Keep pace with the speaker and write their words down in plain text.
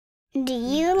Do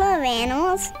you love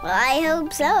animals? Well, I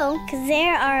hope so, because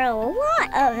there are a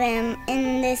lot of them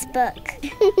in this book.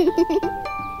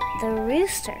 The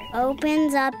rooster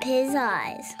opens up his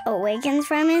eyes, awakens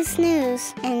from his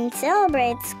snooze, and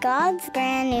celebrates God's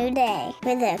brand new day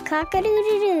with a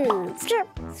cock-a-doodle-doo. Chirp,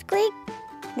 squeak.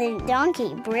 The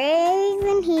donkey brays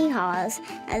and hee-haws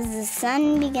as the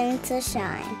sun begins to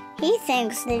shine. He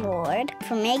thanks the Lord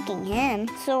for making him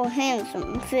so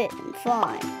handsome, fit, and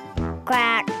fine.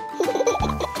 Quack.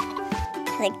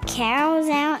 The cows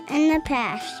out in the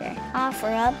pasture offer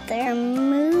up their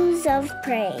moos of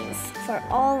praise for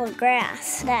all the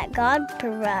grass that God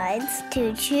provides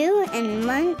to chew and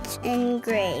munch and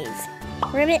graze.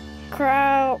 Ribbit,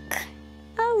 croak.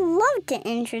 I'd love to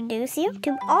introduce you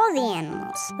to all the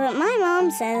animals, but my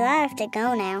mom says I have to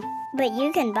go now. But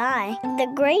you can buy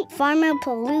The Great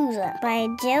Farmapalooza by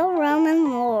Jill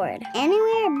Roman Lord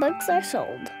anywhere books are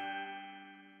sold.